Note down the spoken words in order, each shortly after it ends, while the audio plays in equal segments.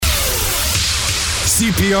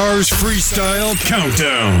CPR's Freestyle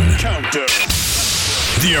Countdown.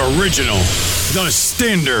 The original, the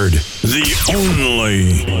standard, the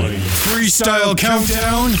only Freestyle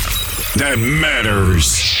Countdown that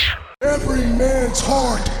matters. Every man's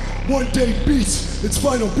heart one day beats its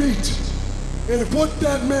final beat. And if what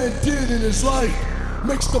that man did in his life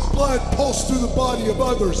makes the blood pulse through the body of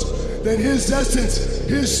others, then his essence,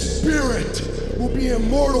 his spirit, will be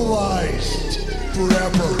immortalized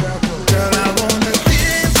forever. Girl, I wanna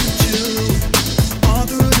dance with you all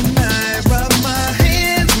through the night. Rub my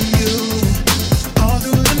hands on you all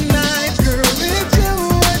through the night. Girl, it's you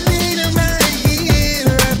I need right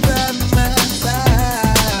here, right by my side.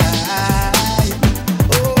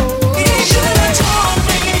 Oh, you should have told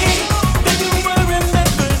me that you will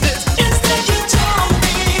remember this. Instead, you told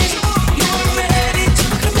me you were ready to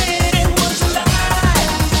commit and was alive.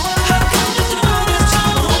 How come you do this to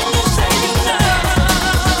when you say you love?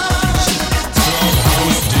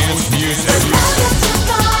 Dance music.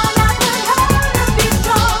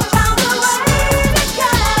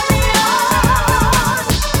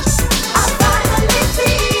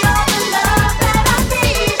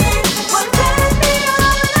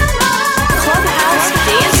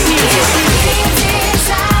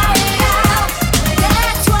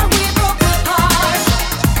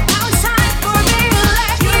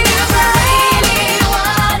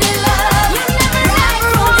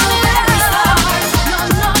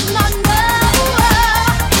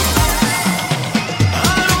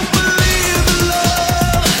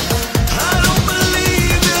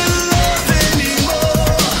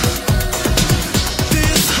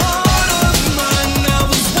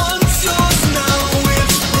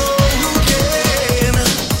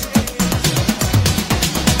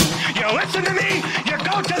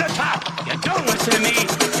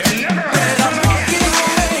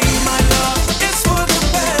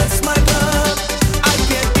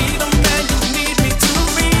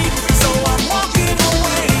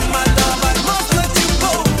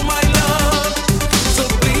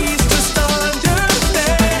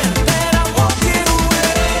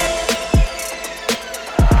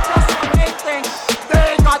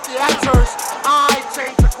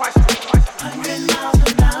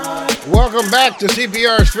 Welcome back to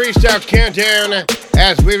CPR's Freestyle Countdown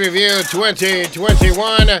as we review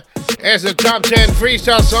 2021 as the top 10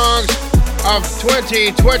 freestyle songs of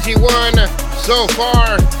 2021 so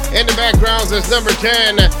far. In the background is number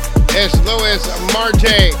 10 is Louis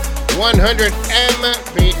Marte, 100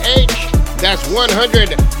 mph, that's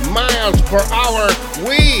 100 miles per hour.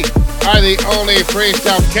 We are the only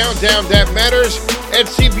freestyle countdown that matters.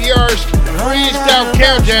 It's CPR's Freestyle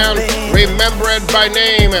Countdown, remember it by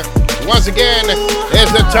name. Once again,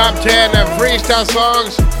 it's the top 10 freestyle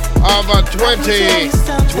songs of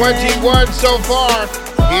 2021 so far.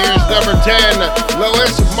 Here's number 10,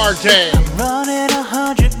 Louis Marte. I'm running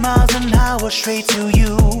 100 miles an hour straight to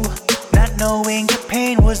you, not knowing your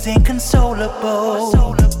pain was inconsolable.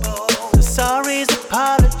 The sorries,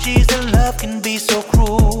 apologies, and love can be so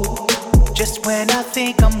cruel. Just when I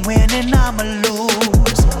think I'm winning, I'ma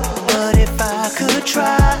lose. But if I could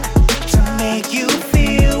try to make you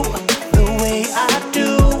feel the way I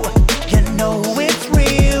do, you know it's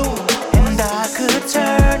real. And I could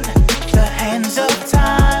turn the hands of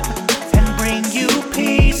time and bring you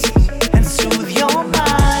peace and soothe your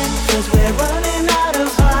mind. 'Cause we're running out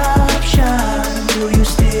of options. Do you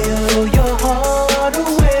steal your heart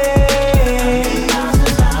away?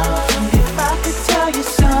 And if I could tell you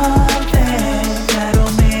something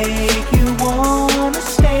that'll make you wanna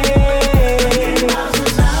stay.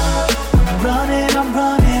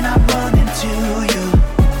 I'm running to you.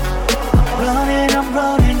 I'm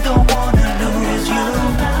running, don't wanna lose you.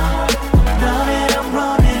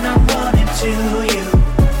 I'm running to you.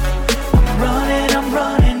 I'm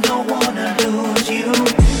running, don't wanna lose you.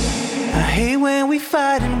 I hate when we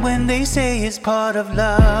fight and when they say it's part of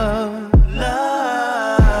love.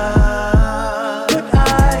 But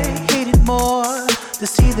I hate it more to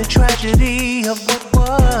see the tragedy of what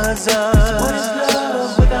was us. What is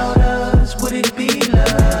love without us? Would it be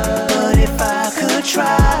love? But if I could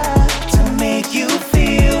try to make you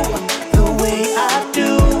feel the way I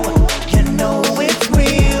do, you know it's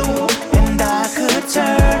real. And I could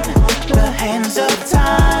turn the hands of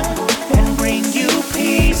time and bring you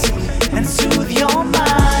peace and soothe your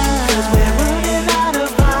mind. 'Cause we're running out of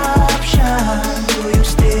options. Do you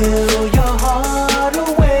steal your heart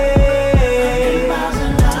away?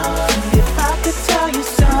 And if I could tell you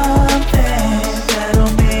something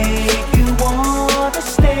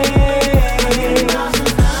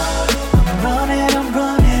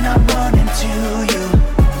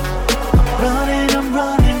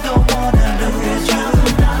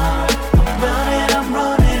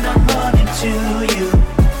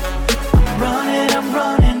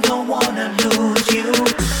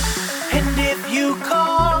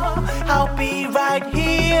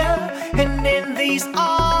And in these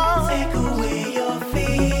arms, take away your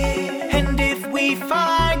fear. And if we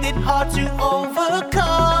find it hard to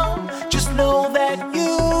overcome, just know that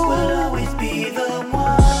you will always be the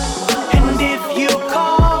one. And if you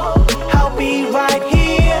call, I'll be right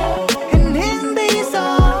here. And in these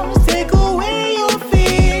arms, take away your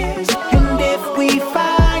fears. And if we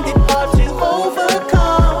find it hard to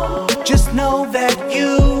overcome, just know that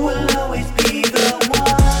you will always be the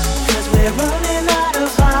one. 'Cause we're running out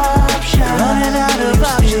of options. Running out of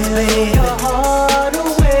options, baby. Your heart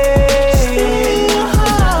away. Steal your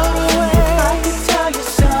heart away. If I could tell you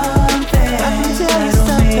something, I can tell you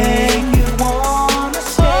something you wanna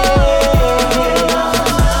say.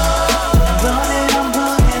 I'm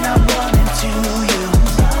running to you.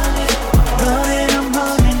 I'm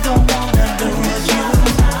running, don't wanna lose you.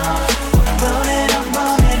 I'm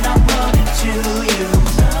running to you.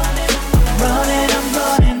 I'm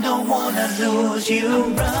running, don't wanna lose you.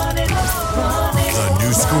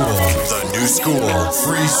 The new school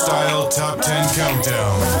freestyle top 10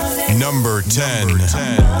 countdown. Number 10.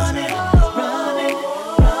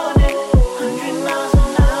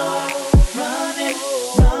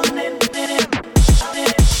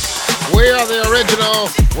 We are the original,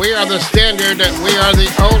 we are the standard, we are the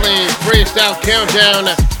only freestyle countdown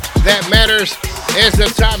that matters. It's the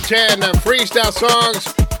top 10 freestyle songs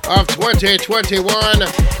of 2021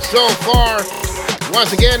 so far.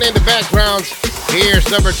 Once again in the backgrounds, here's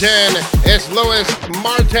number 10. It's Louis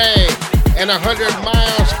Marte and 100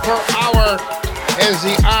 miles per hour is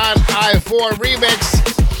the On I-4 remix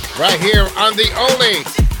right here on the only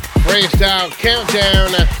freestyle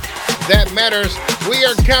countdown that matters. We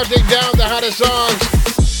are counting down the hottest songs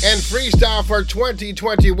and freestyle for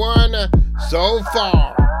 2021 so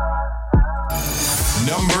far.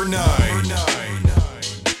 Number 9.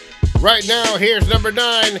 Right now, here's number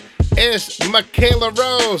 9. It's Michaela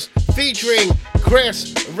Rose featuring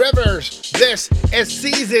Chris Rivers. This is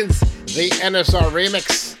Seasons, the NSR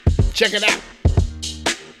remix. Check it out.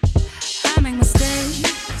 I make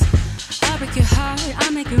mistakes, I break your heart, I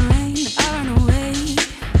make it rain, I run away.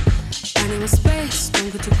 I need my space, don't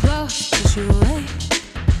get too close, push you away.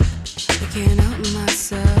 I can't help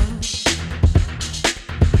myself.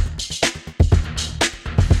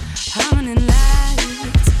 I'm running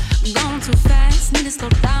lights, going too fast, need to slow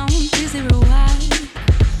down, please rewind.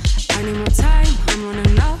 I need more time, I'm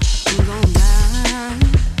running up, I'm going blind.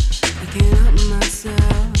 I can't help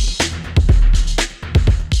myself.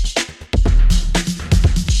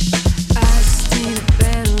 I just need a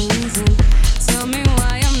better reason. Tell me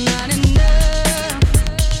why I'm not enough.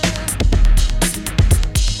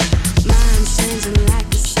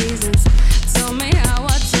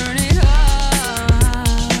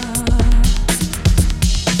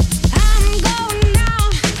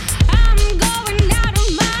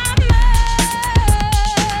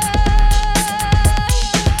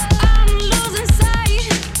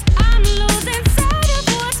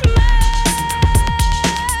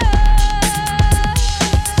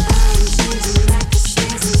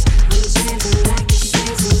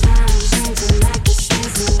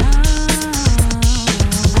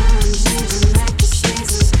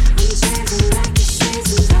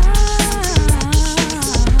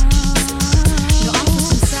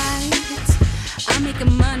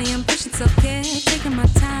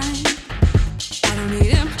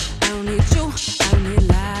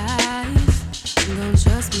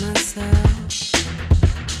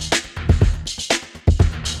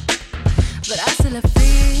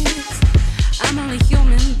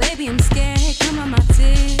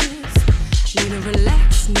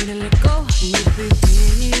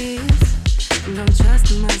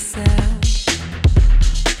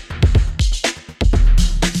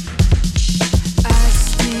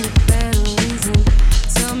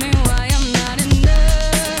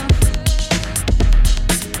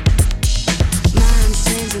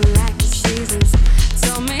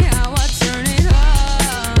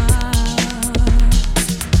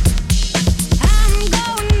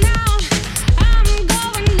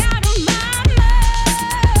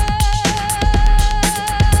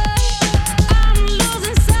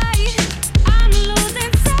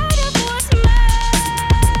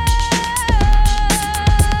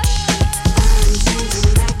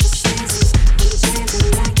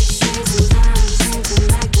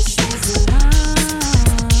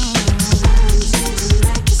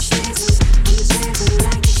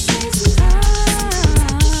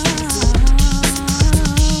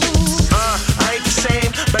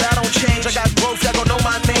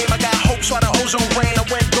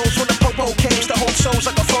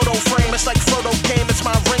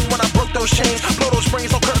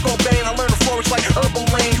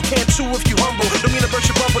 too if you humble. Don't mean to burst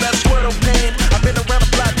your bubble, that's Squirtle pain. I've been around the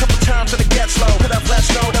block a couple times and it gets slow. Could have less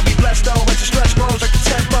know that we blessed though. As the stress grows like the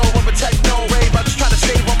tempo of a techno rave. I just try to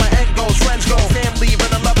save on my end goals. Friends go, family, even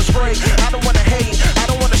a lover's break. I don't wanna hate, I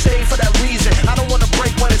don't wanna stay for that reason. I don't wanna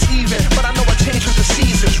break when it's even, but I know I change with the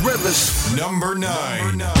seasons. Rivers. Number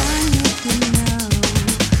 9.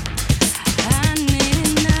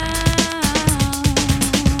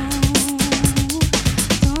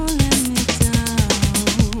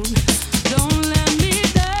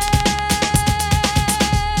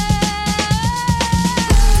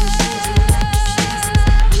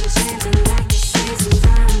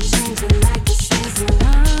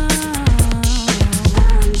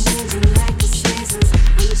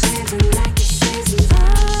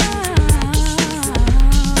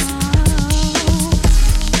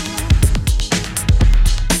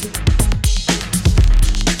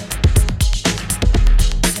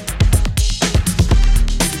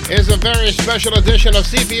 Is a very special edition of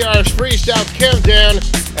CPR's Freestyle Countdown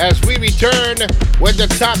as we return with the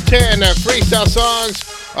top 10 freestyle songs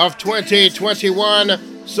of 2021.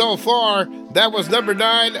 So far, that was number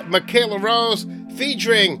 9, Michaela Rose,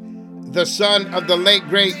 featuring the son of the late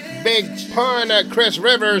great Big Pun, Chris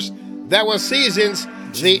Rivers. That was Seasons,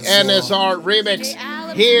 the NSR remix.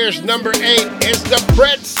 Here's number 8, it's the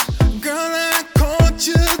Prince. Girl, I caught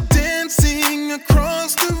you dancing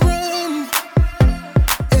across the room.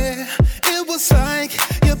 It was like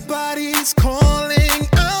your body's calling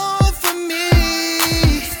out for me.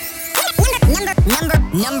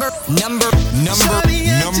 Number 8.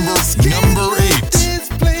 This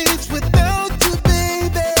place without you,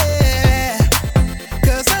 baby.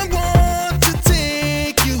 'Cause I want to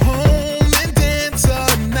take you home and dance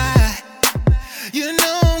all night. You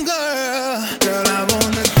know, girl, I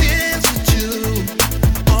wanna dance with you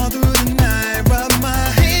all through the night. Rub my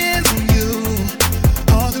hands on you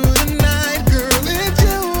all through the night, girl. It's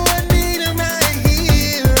you I need right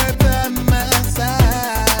here, right by my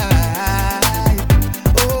side.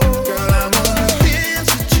 Oh, girl, I wanna dance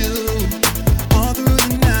with you all through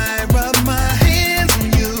the night. Rub my hands on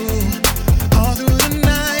you all through the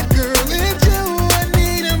night, girl. It's you I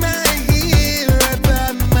need right here, right by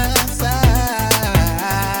my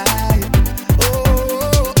side.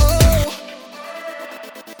 Oh,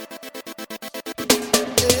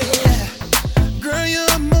 yeah. Girl,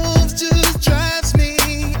 your moves just drives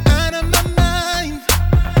me out of my mind.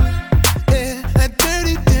 Yeah, that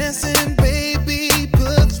dirty dancing, baby,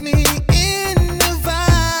 puts me in the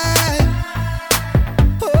vibe.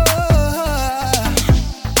 Oh,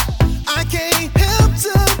 I can't help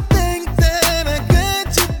to think that I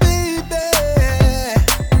got you, baby.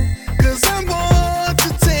 'Cause I want to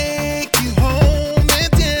take you home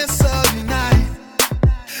and dance all night.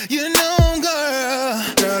 You know,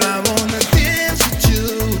 girl, I wanna dance with you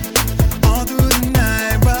all through the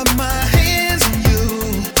night. Rub my hands on you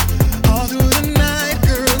all through the night,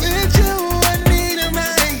 girl. It's you I need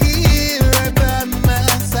right here, right by my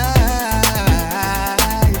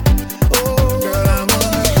side. Oh, girl, I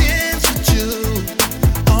wanna dance with you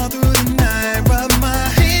all through the night. Rub my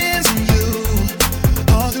hands on you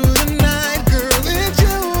all through the night, girl. It's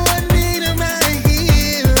you I need right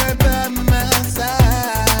here, right by my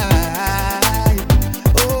side.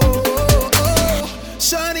 Oh,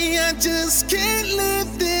 shawty, I just can't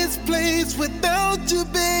leave this place without you,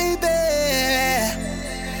 baby.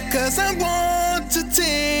 'Cause I want to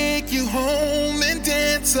take you home and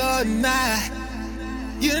dance all night.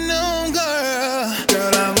 You know,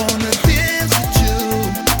 girl, I wanna dance with you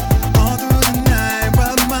all through the night.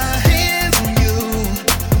 Rub my hands on you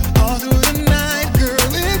all through the night,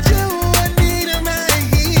 girl. It's you I need right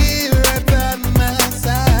here, right by my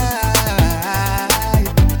side.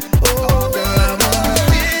 Oh, girl, I wanna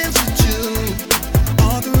dance with you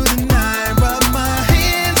all through the night. Rub my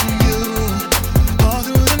hands on you all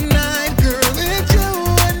through the night, girl. It's you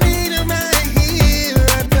I need right here,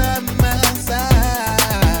 right by my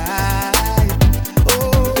side. Oh.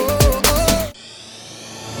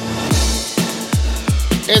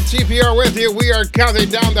 It's CPR with you. We are counting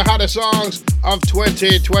down the hottest songs of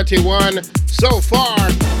 2021. So far,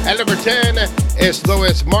 at number 10 is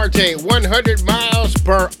Louis Marte, 100 miles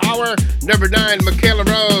per hour. Number 9, Michaela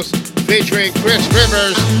Rose, featuring Chris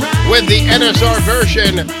Rivers with the NSR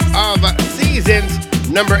version of Seasons.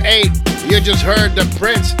 Number 8, you just heard the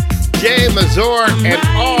Prince, Jay Mazur, and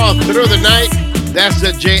All Through the Night. That's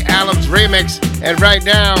the Jay Adams remix. And right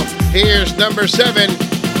now, here's number 7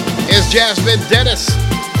 is Jasmine Dennis.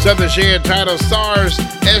 Something she entitled Stars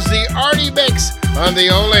as the Artie mix on the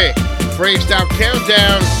only freestyle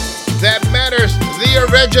countdown that matters, the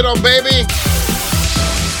original, baby.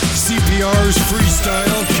 CPR CPR's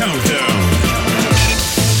Freestyle Countdown.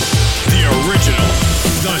 The original,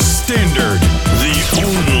 the standard, the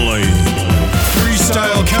only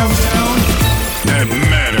Freestyle Countdown that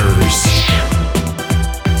matters.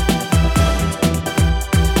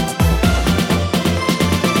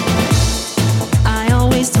 I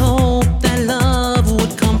always hoped that love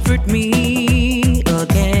would comfort me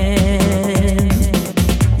again.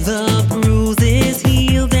 The bruises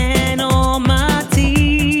healed and all my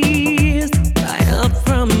tears dried up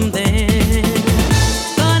from them.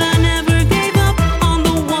 But I never gave up on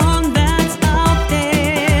the one that's out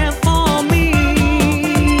there for me.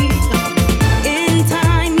 In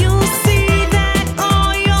time you'll see that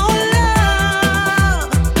all your love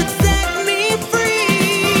could set me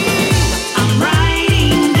free. I'm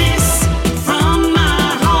writing this from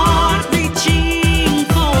my heart, reaching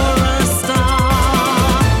for a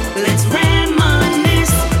star. Let's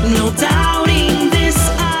reminisce, no doubting this.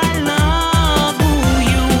 I love who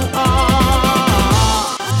you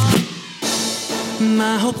are.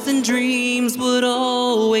 My hopes and dreams would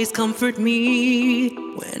always comfort me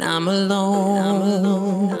when I'm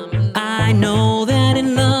alone. I know that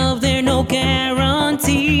in love there are no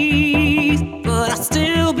guarantees, but I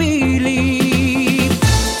still believe.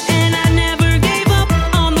 And I never gave up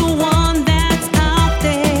on the one that's out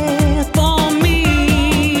there for me.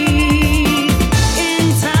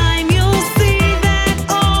 In time you'll see that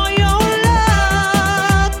all your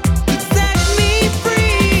love could set me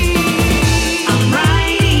free. I'm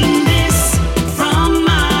writing this from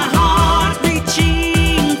my heart,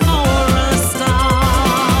 reaching for a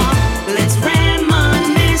star. Let's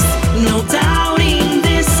reminisce, no doubting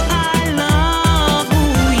this. I love who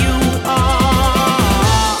you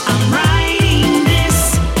are. I'm writing this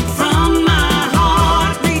from my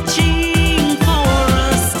heart, reaching for a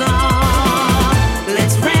star.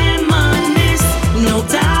 Let's reminisce, no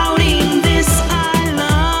doubting this. I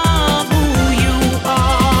love who you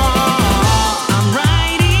are. I'm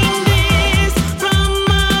writing this from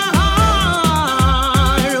my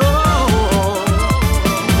heart. Oh,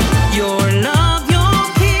 your love, your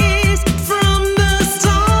kiss from the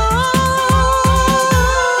start.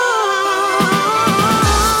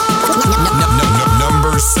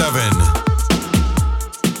 Number 7.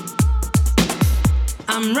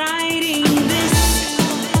 I'm writing this.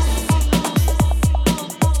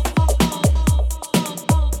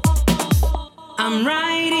 I'm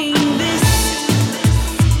writing this.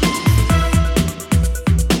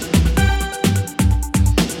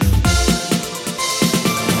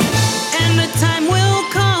 And the time will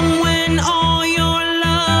come when all your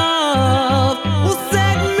love will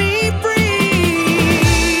set me free.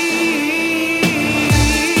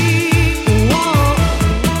 Whoa,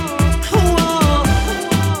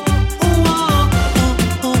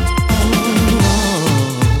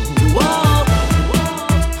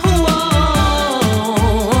 whoa,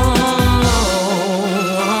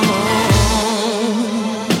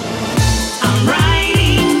 I'm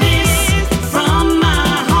writing this from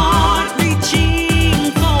my heart,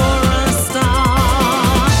 reaching for a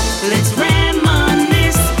star. Let's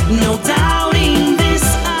reminisce, no doubting this.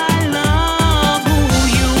 I love who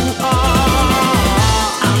you are.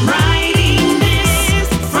 I'm writing this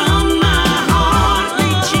from my heart,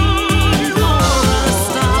 reaching for a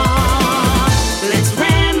star. Let's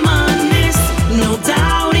reminisce, no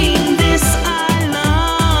doubting this. I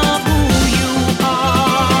love who you are.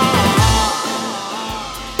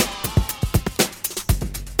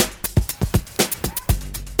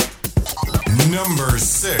 Number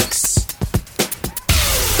 6.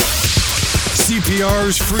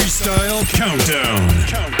 CPR's Freestyle Countdown.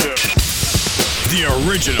 The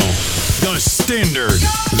original, the standard,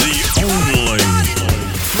 the only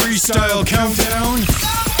Freestyle Countdown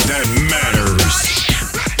that matters.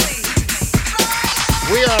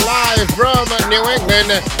 We are live from New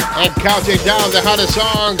England and counting down the hottest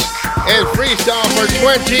songs in freestyle for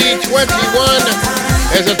 2021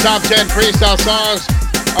 as the top 10 freestyle songs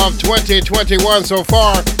of 2021 so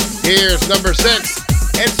far. Here's number 6.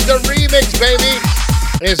 It's the remix, baby.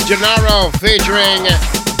 It's Gennaro featuring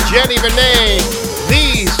Jenny Benet.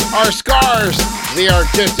 These are Scars, the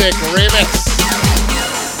artistic remix.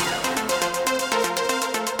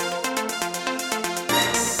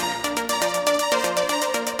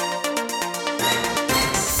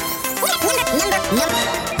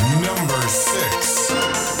 Number 6.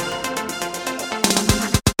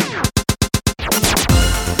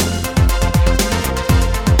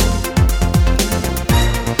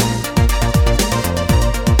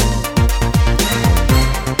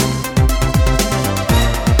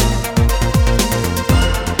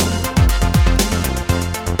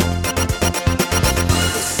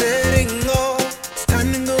 Setting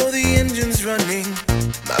engine's running.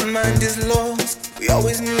 My mind is lost. We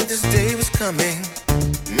always knew this day was coming.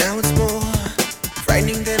 Now it's more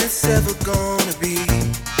frightening than it's ever gonna be.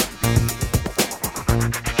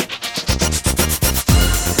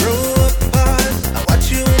 Grow apart, I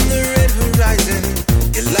watch you on the red horizon.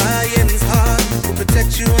 Your lion's heart will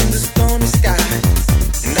protect you under stormy skies.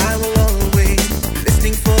 And I will always be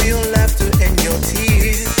listening for your laughter and your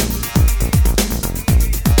tears.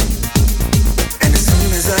 And as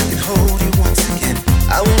soon as I can hold you once again,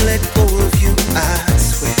 I won't let go of you, I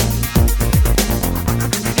swear.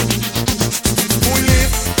 We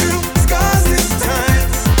live through scars this time,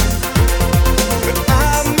 but I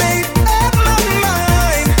made up my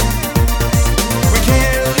mind. We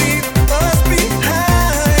can't leave us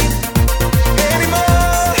behind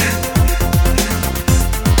anymore.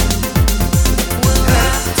 We'll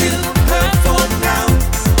have to hurt for now,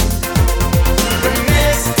 but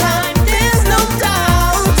next time there's no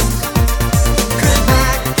doubt. 'Cause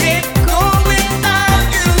I can't go without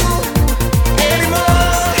you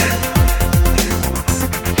anymore.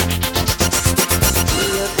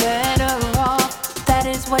 You're better off, that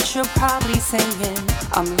is what you're probably saying.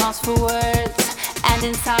 I'm lost for words, and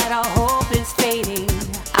inside our hope is fading.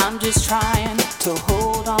 I'm just trying to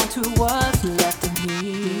hold on to what's left of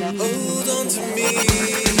me. Hold on to me,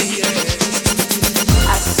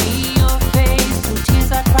 I see your face, through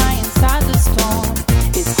tears I cry inside the storm.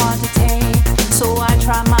 It's hard to take, so I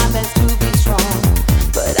try my best to be strong.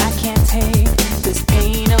 But I can't take this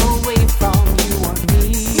pain away from you or me.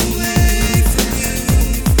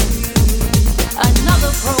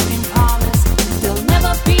 Another broken promise, there'll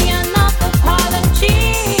never be enough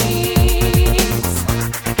apologies.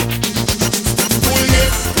 we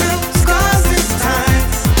live through scars this time,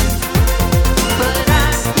 But I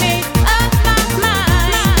made up my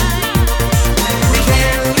mind. we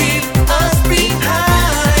can't leave us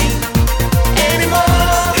behind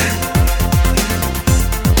anymore.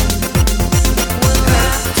 We'll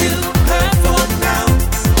have to hurt for now,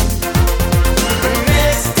 but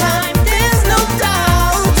next time there's no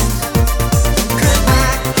doubt. 'Cause I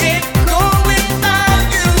can't go without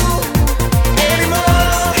you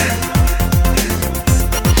anymore.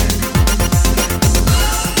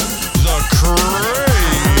 The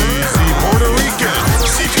crazy Puerto Rican.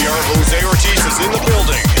 CPR Jose Ortiz is in the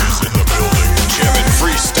building. Jamming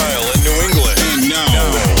freestyle in New England. And now,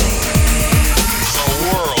 the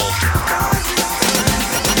world.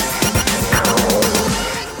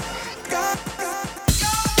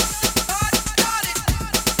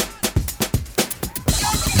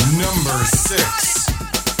 Number 6.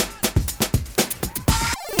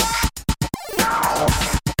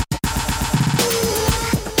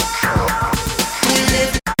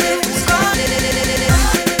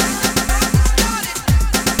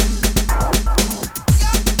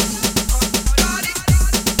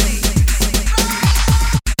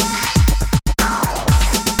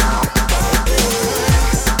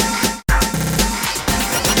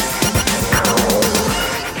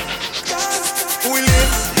 We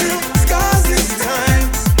live through scars this time,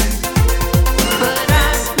 But I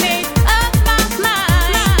made up my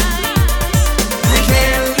mind. we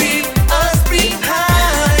can't leave us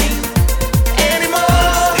behind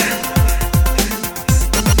anymore.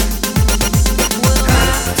 We'll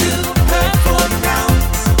have to hurt for now,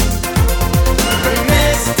 but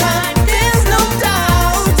next time there's no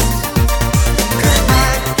doubt. 'Cause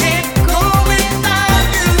I can't go without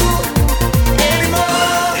you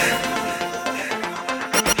anymore.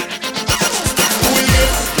 We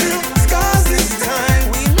live through scars this time.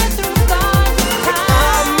 We lived through scars and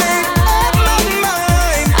I made up my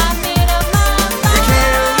mind. I made up my We mind.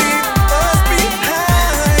 can't leave us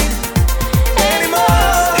behind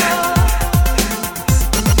anymore.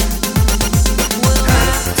 We'll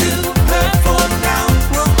have to hurt for now,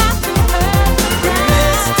 We'll have to hurt but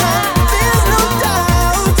next time there's no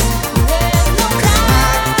doubt. There's no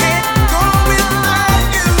I can't go without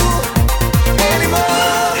you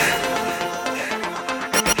anymore.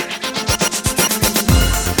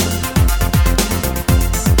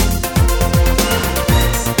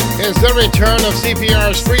 It's the return of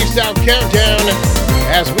CPR's Freestyle Countdown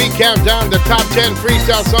as we count down the top 10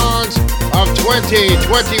 freestyle songs of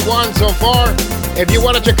 2021 so far. If you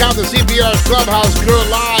want to check out the CPR's Clubhouse Crew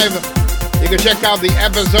live, you can check out the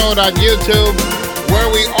episode on YouTube where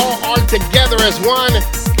we all are together as one.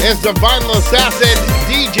 It's the Vinyl Assassin,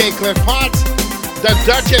 DJ Cliff Potts, the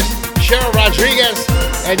Duchess, Cheryl Rodriguez,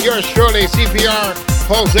 and yours truly, CPR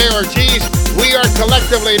Jose Ortiz. We are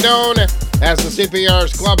collectively known as the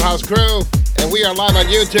CPR's Clubhouse Crew, and we are live on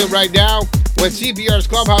YouTube right now with CPR's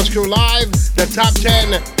Clubhouse Crew Live, the top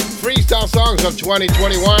 10 freestyle songs of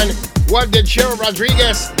 2021. What did Cheryl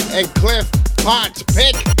Rodriguez and Cliff Potts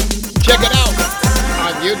pick? Check it out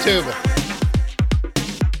on YouTube.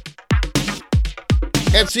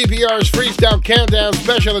 It's CPR's Freestyle Countdown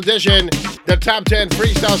Special Edition, the top 10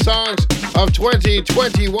 freestyle songs of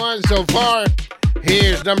 2021 so far.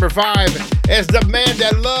 Here's number 5. It's the man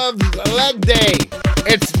that loves leg day.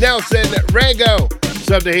 It's Nelson Rego.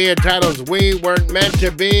 Something he entitles We Weren't Meant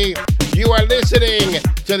to Be. You are listening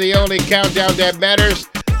to the only countdown that matters,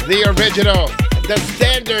 the original, the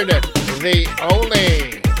standard, the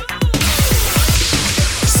only.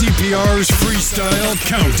 CPR's Freestyle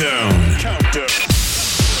Countdown.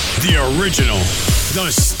 The original,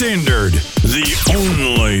 the standard, the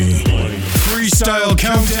only. Freestyle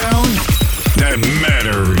Countdown that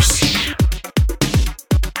matters.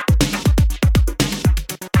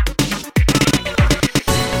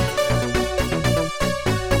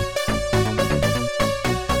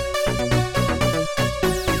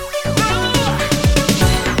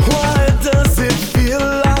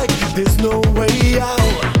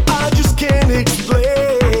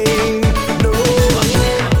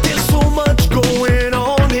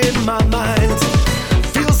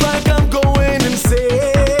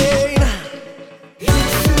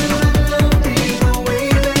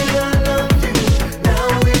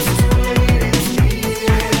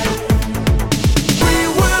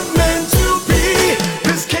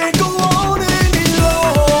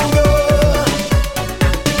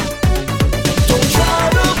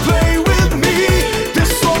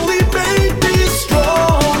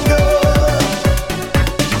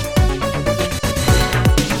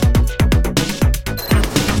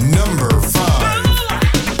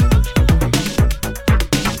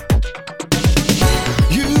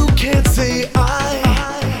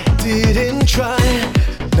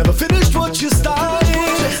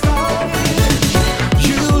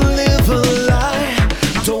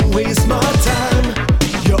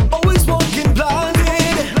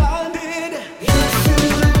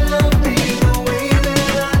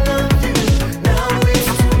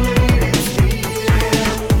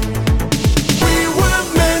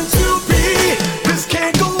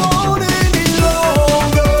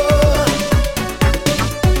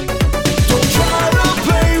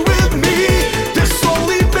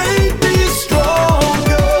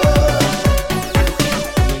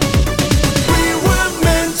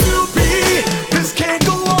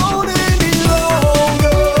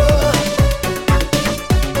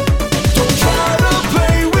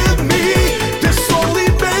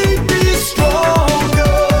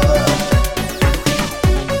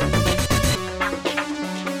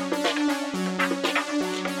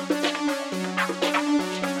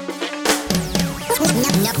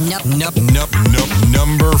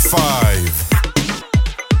 Number 5.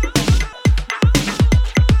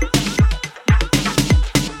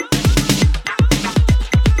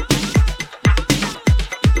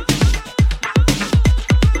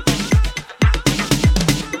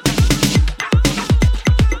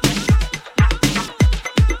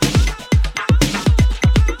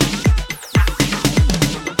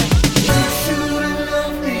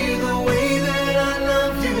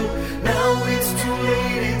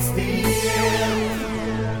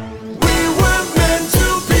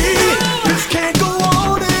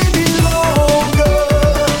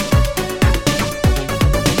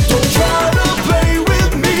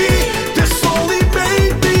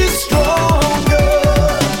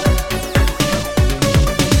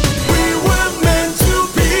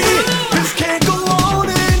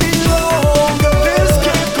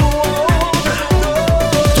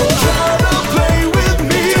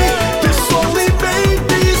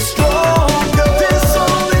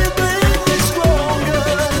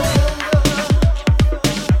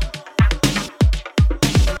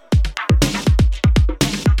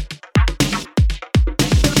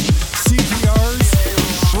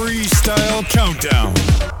 Countdown.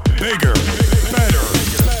 Bigger, better,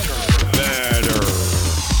 better.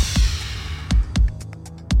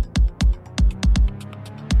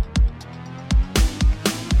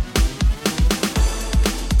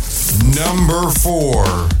 Number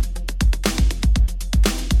 4.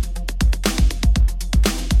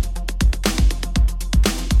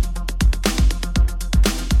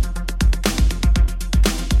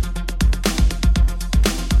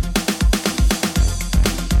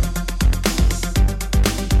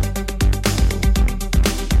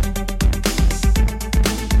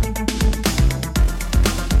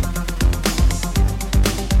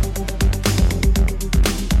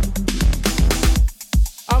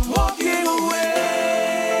 I'm walking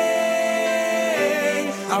away.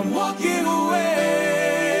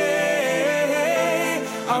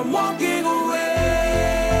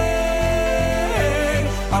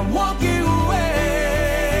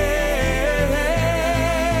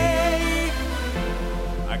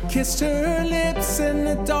 kissed her lips in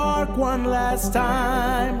the dark one last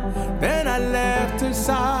time, then I left her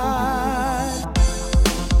side.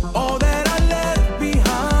 All that I left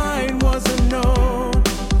behind was a note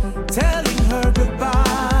telling her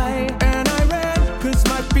goodbye, and I ran 'cause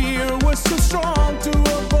my fear was too strong to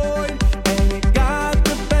avoid, and it got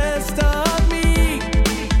the best of me.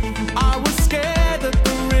 I was scared that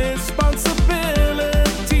the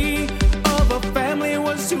responsibility of a family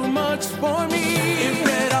was too much for me.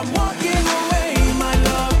 Instead, I'm walking away, my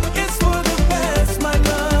love. It's for the best, my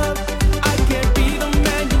love. I can't be the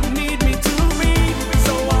man you need me to be,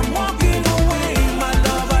 so I'm walking away, my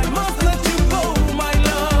love. I must let you go, my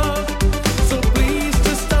love. So please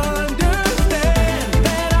just understand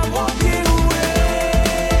that I'm walking away.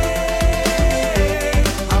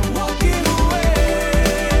 I'm walking away.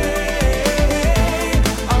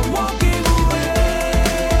 I'm walking away.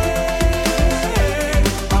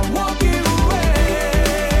 I'm walking away.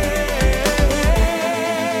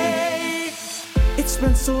 It's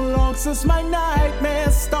been so long since my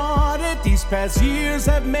nightmares started. These past years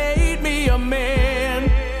have made me a man.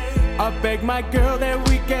 I beg my girl that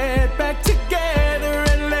we get back together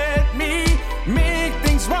and let me make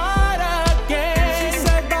things right again. She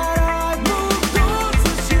said that I've moved on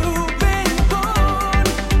since you've been gone.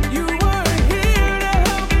 You were here to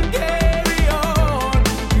help me carry on.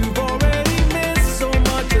 You've already missed so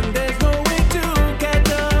much and there's no way to catch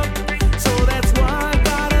up. So that's why I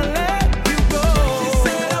gotta let you go. She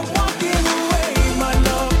said I'm walking away, my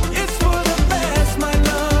love. It's for the best, my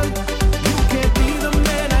love. You can't be the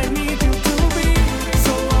man I need you to be,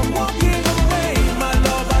 so I'm walking away, my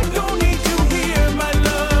love. I don't need you here, my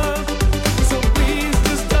love. So please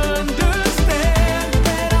just understand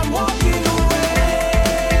that I'm walking away.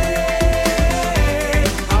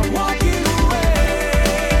 I'm walking away.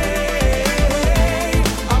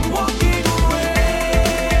 I'm walking away.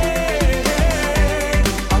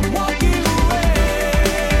 I'm walking away.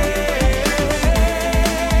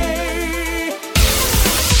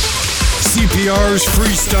 CPR's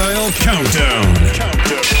Freestyle Countdown.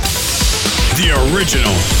 The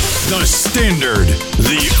original, the standard,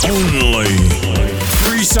 the only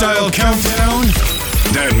Freestyle Countdown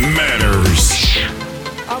that matters.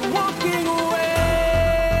 I'm walking away.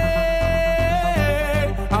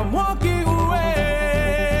 I'm walking away.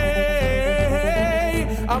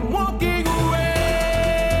 I'm walking away.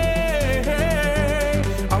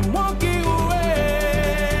 I'm walking away.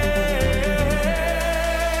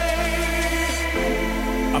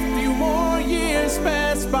 A few more years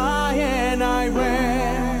passed by and I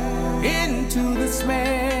ran into this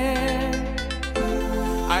man.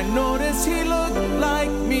 I noticed he looked like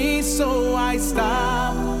me, so I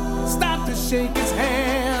stopped to shake his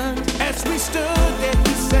hand. As we stood there,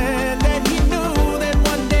 he said that he knew that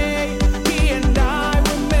one day he and I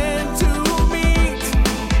were meant to meet.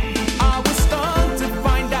 I was stunned to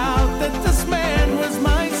find out that this man was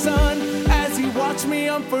my son. As he watched me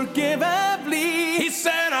unforgivably, he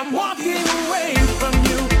said, I'm walking away from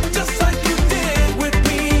you, just like you did with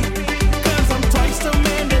me. 'Cause I'm twice the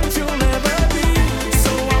man that you'll never be.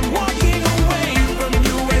 So I'm walking away from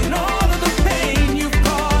you and all of the pain you've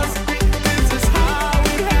caused. This is how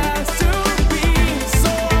it has to be.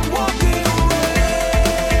 So I'm walking away.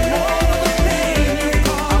 All of the pain you've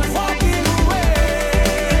caused. I'm walking away.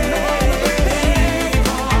 All of the pain you've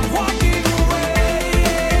caused. I'm walking away.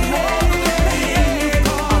 All of the pain you've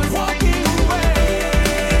caused. I'm walking away.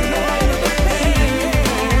 All of the pain you've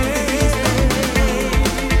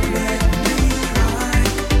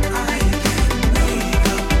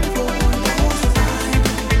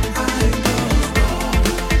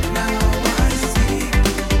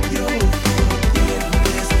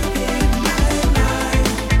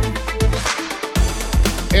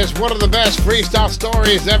It's one of the best freestyle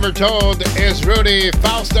stories ever told. Is Rudy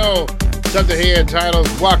Fausto, something he entitled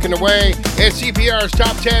Walking Away. It's CPR's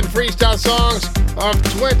top 10 freestyle songs of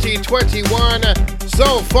 2021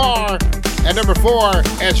 so far. At number 4,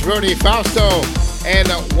 it's Rudy Fausto and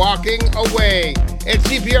Walking Away. It's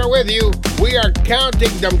CPR with you. We are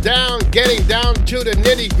counting them down, getting down to the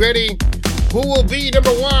nitty gritty. Who will be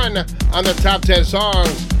number 1 on the top 10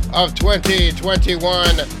 songs of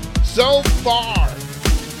 2021 so far?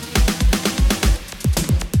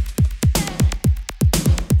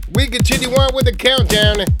 We continue on with the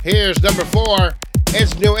countdown. Here's number 4.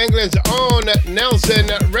 It's New England's own Nelson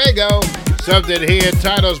Rego, something he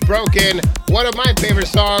entitles Broken, one of my favorite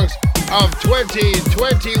songs of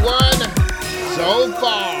 2021 so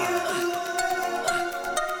far.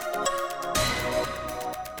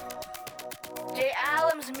 J.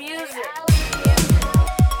 Allen's music.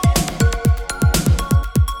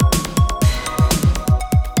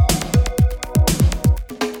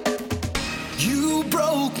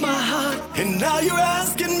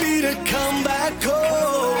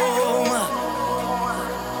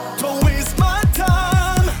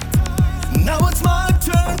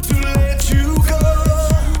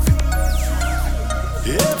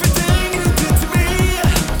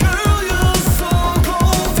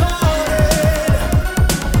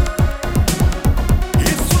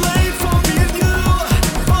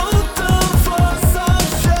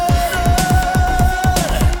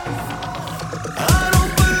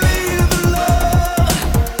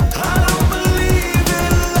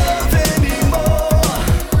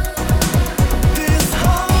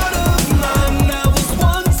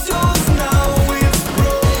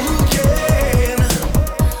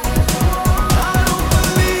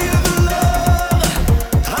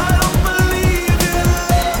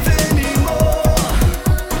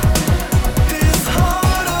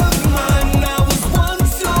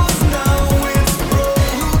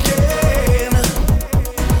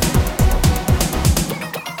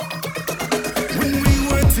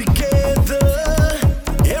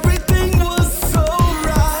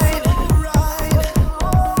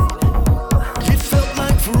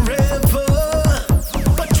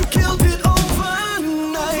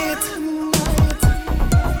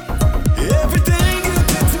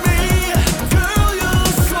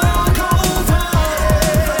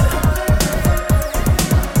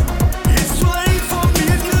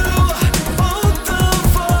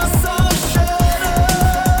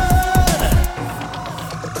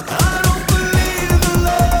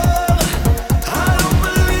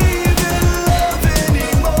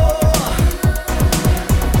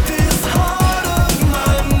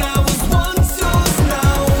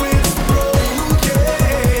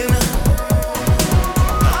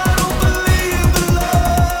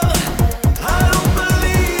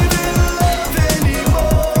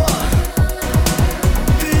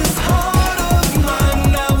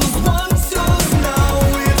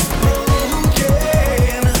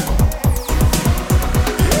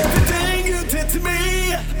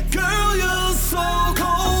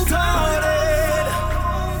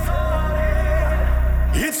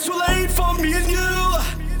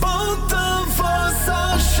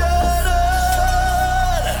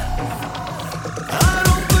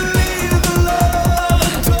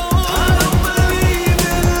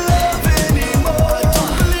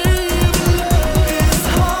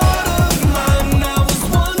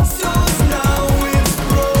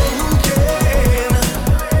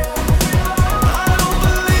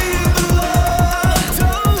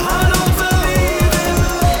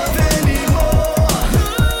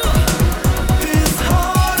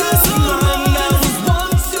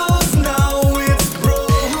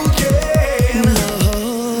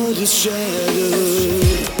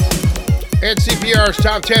 CPR's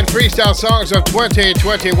Top 10 Freestyle Songs of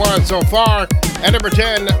 2021 so far. At number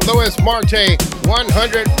 10, Louis Marte,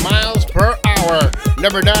 100 Miles Per Hour.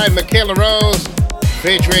 Number 9, Michaela Rose,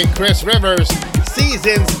 featuring Chris Rivers,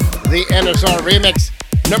 Seasons, the NSR remix.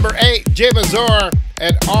 Number 8, Jay Bazor,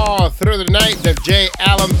 and All Through the Night, the Jay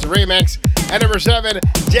Allums remix. At number 7,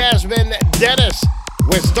 Jasmine Dennis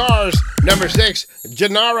with Stars. Number 6,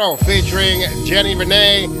 Gennaro featuring Jenny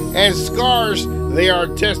Renee and Scars, the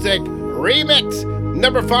artistic remix.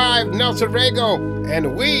 Number 5, Nelson Rego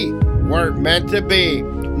and We Weren't Meant to Be.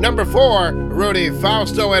 Number 4, Rudy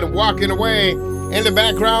Fausto and Walking Away. In the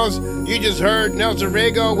backgrounds, you just heard Nelson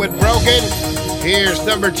Rego with Broken. Here's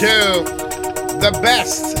number 2, the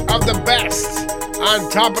best of the best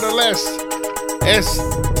on top of the list. It's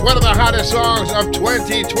one of the hottest songs of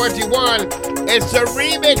 2021. It's the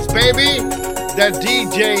remix, baby. The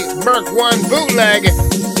DJ Merc 1 bootleg.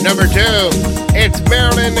 Number 2, it's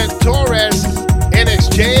Marilyn Torres, In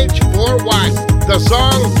Exchange for What? The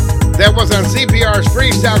song that was on CPR's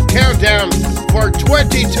Freestyle Countdown for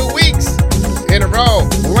 22 weeks in a row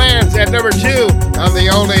lands at number 2 on the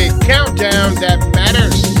only countdown that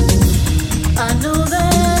matters. I know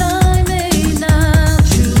that I may not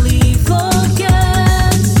truly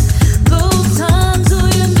forget those times who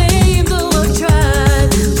you named, though I've tried.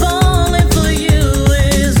 Falling for you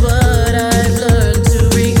is what I've learned to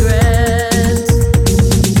regret.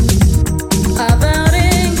 I vowed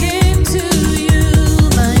and gave to you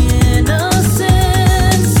my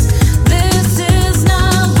innocence. This is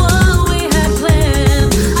not what we had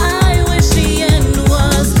planned. I wish the end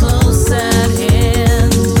was close at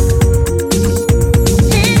hand.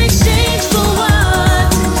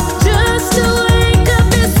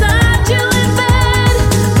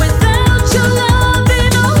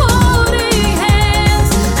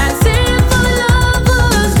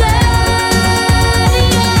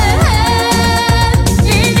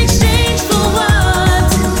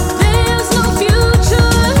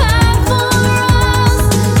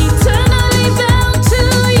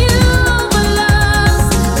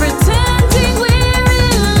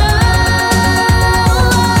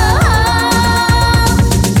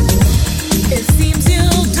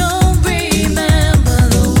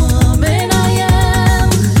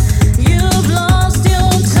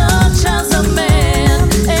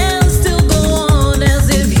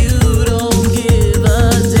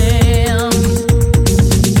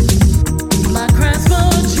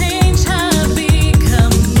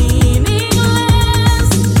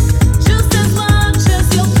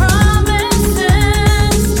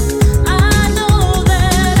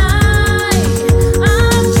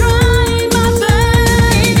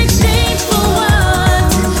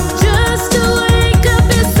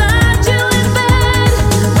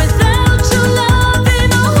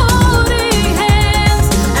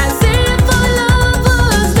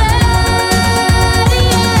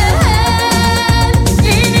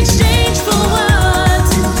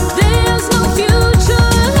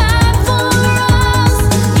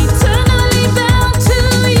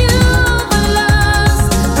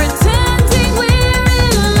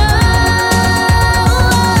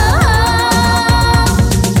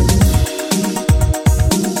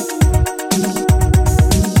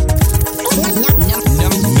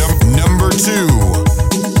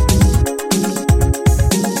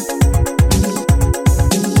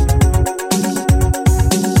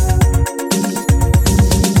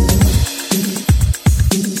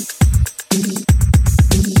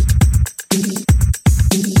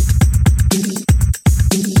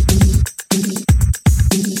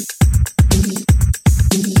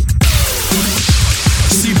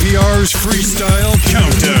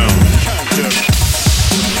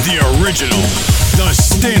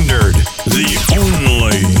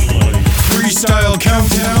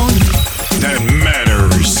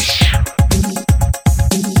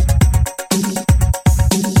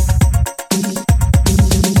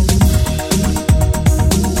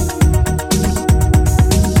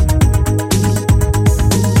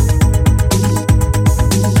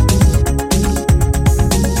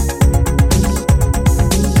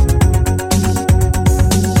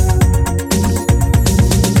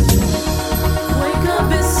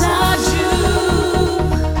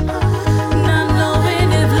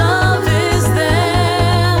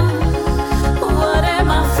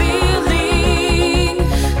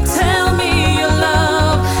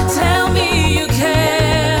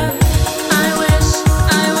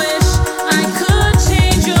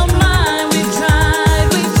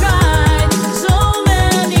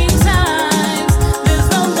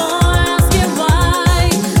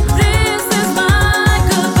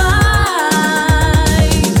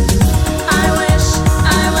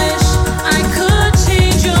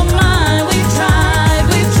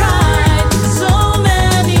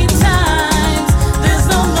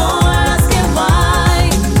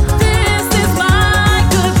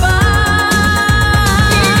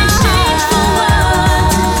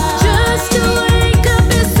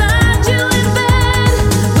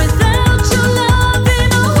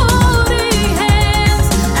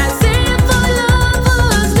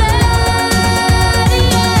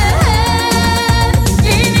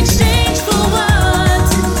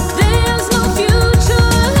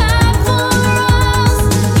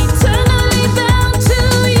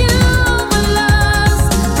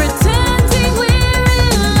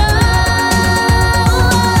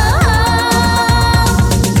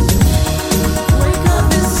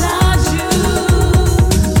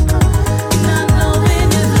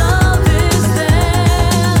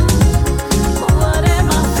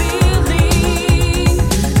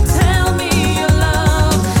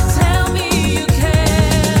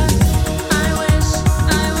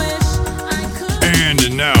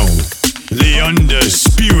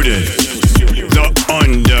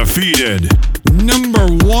 undefeated number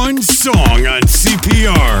one song on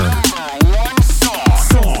CPR.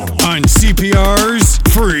 On CPR's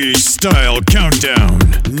Freestyle Countdown.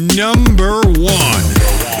 Number one.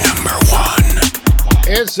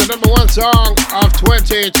 It's the number one song of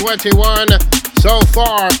 2021 so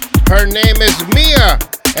far. Her name is Mia,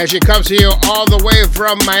 and she comes to you all the way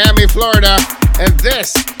from Miami, Florida. And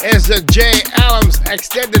this is the J. Adams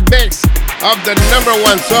extended mix of the number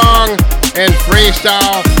one song in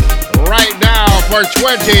freestyle right now for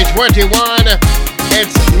 2021.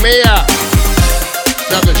 It's Mia.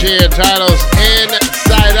 Something she entitles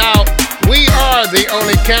Inside Out. We are the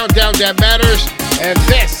only countdown that matters, and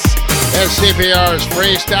this is CPR's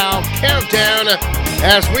Freestyle Countdown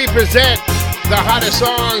as we present the hottest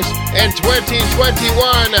songs in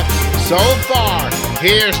 2021 so far.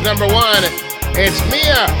 Here's number one. It's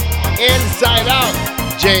Mia, Inside Out,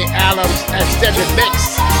 J. Adams extended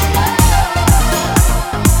mix.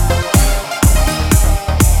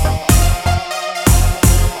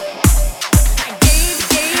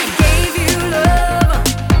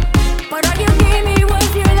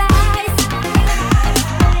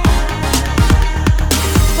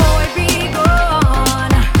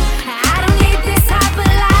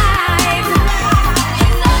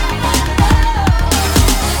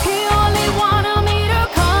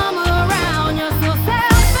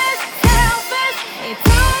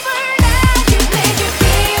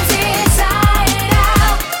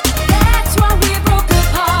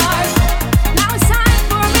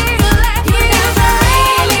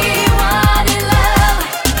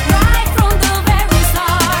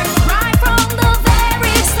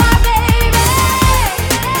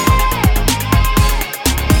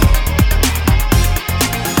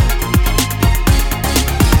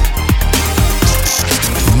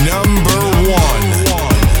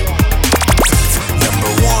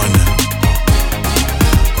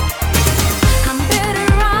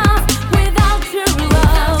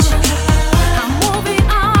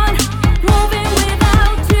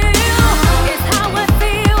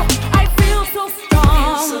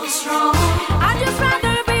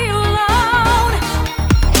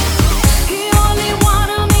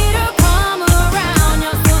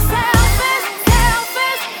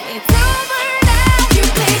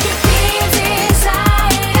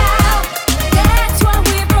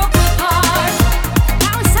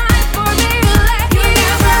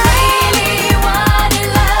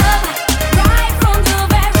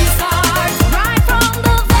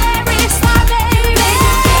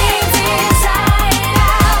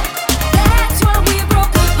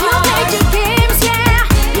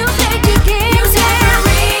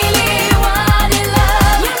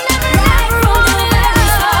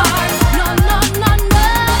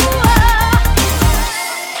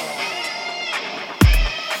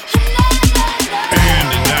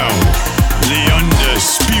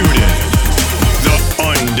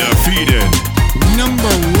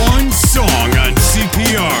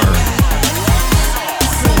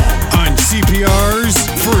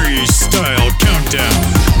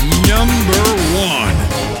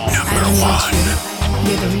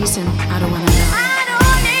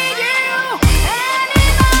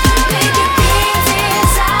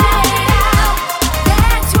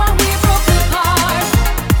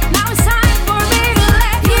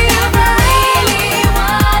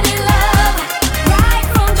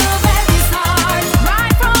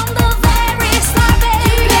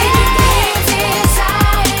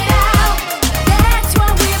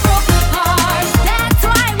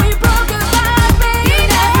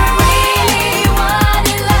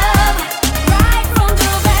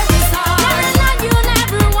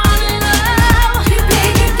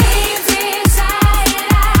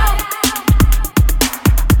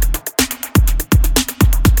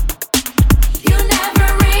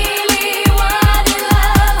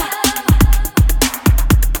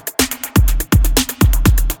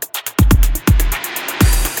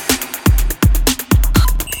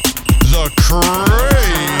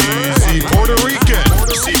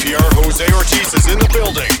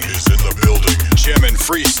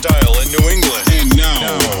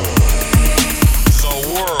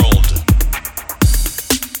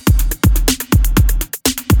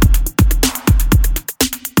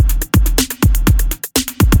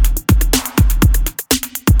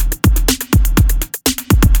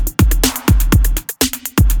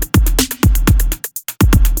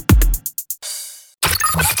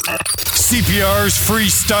 CPR's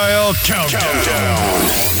Freestyle Countdown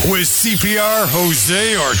with CPR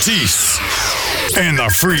Jose Ortiz and the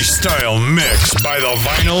freestyle mix by the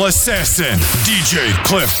Vinyl Assassin DJ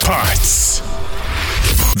Cliff Potts.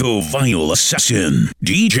 The Vinyl Assassin,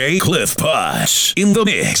 DJ Cliff Puss, in the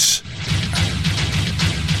mix.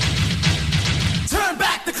 Turn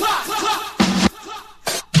back the clock.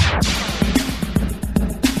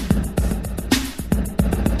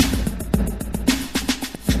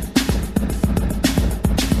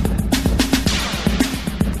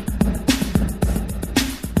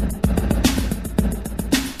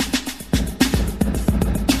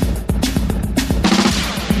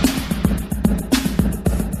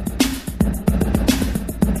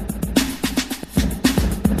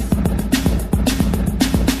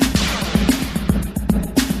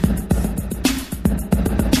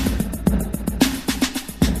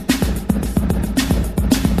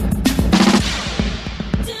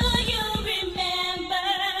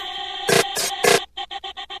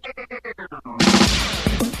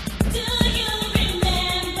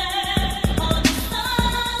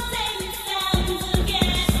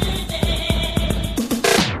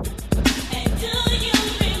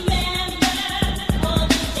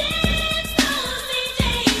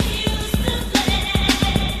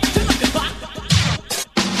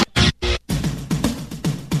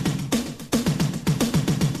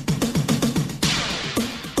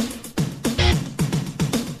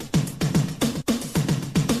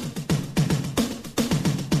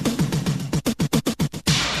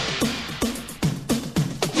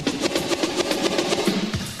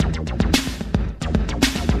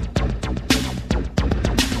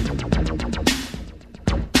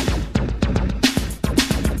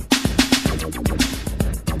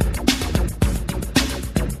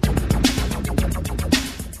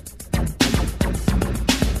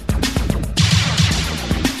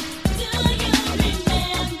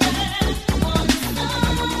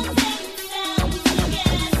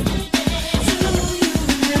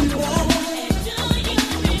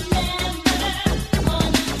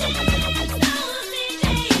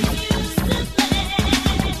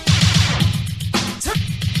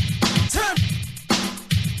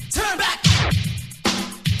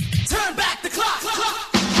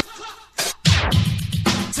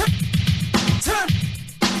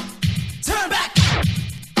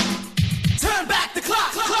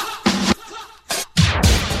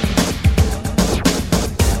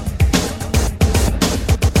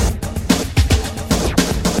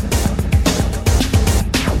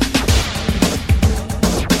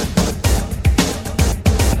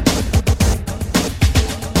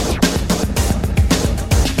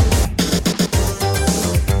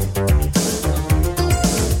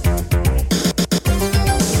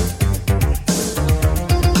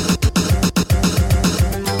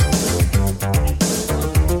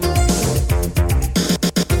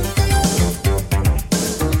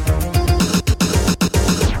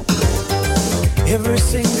 Every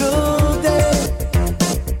single day,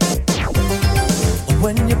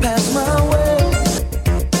 when you pass my way,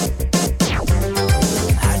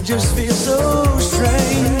 I just feel so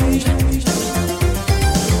strange.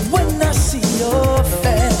 When I see your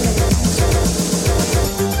face,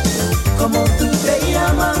 como tú te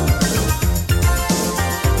llamas,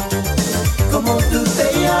 como tú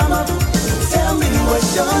te llamas, tell me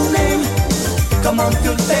what's your name, como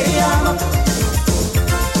tú te llamas.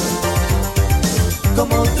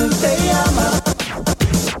 Como tú te llamas.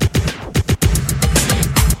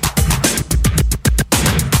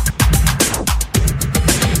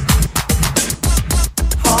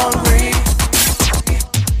 Hungry.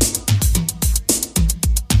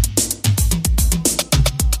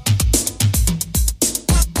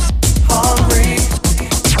 Hungry.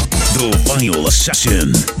 The Vinyl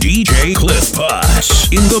Assassin, DJ Cliff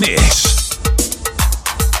Puss, in the mix.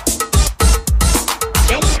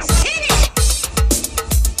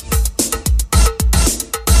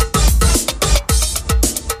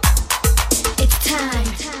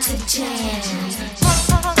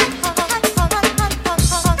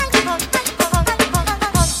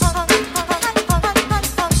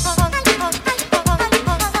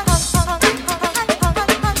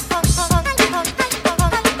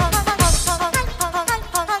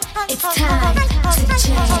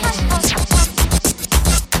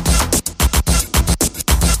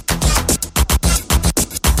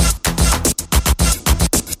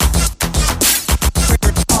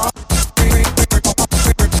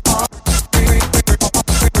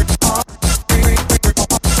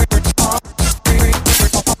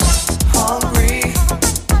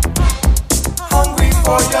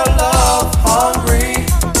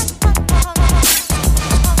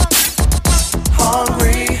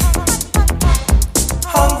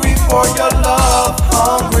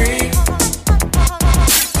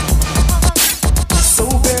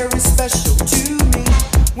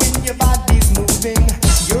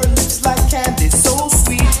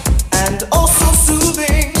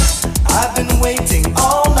 waiting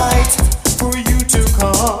all night for you to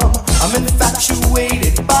come. I'm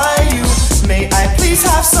infatuated by you. May I please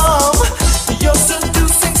have some? Your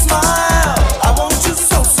seducing smile. I want you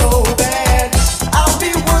so, so bad. I'll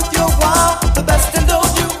be worth your while. The best and all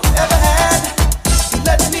you ever had.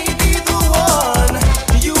 Let me be the one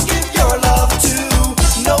you give your love to.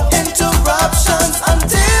 No interruptions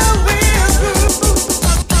until we're through.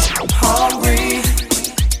 Hungry,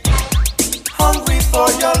 hungry for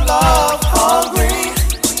your love. Hungry,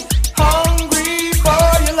 hungry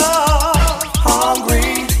for your love. Hungry,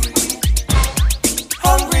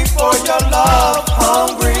 hungry for your love.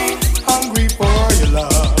 Hungry, hungry for your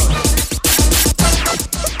love.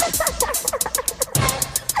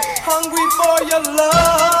 Hungry for your love.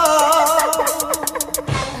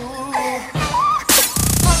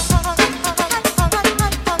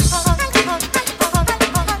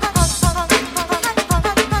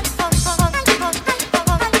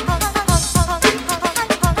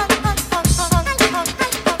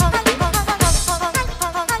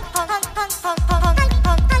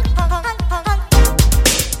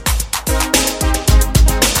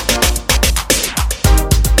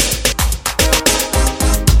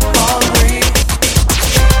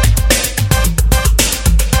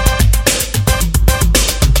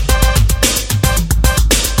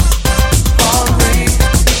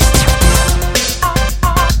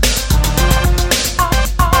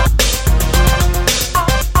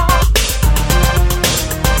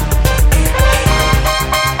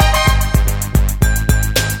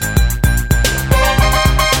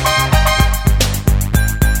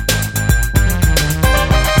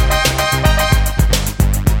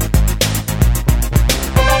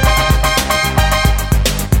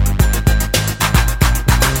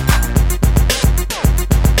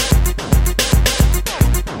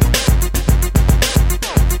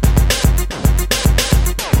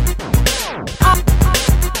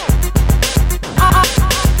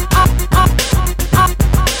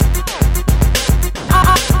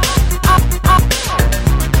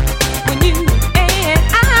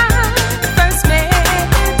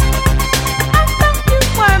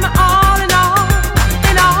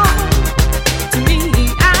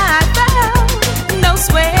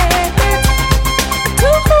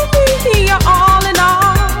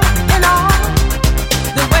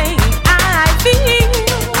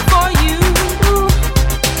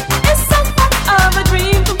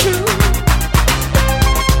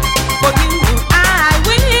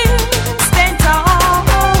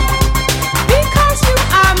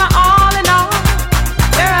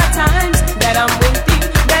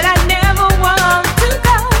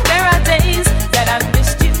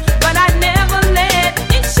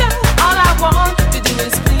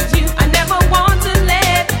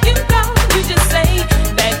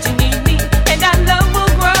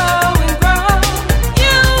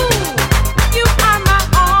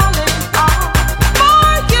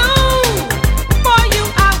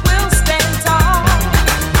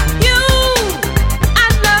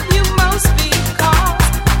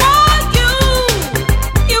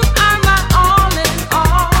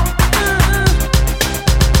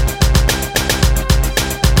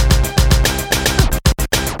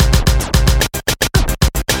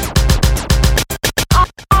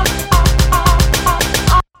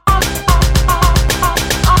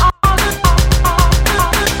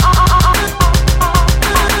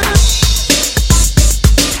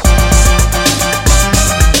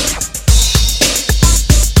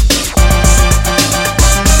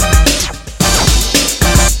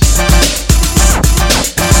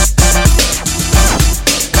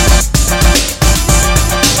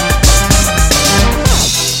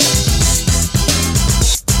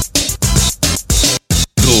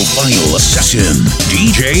 Vinyl Assassin,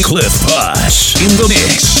 DJ Cliff Bus in the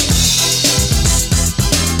mix.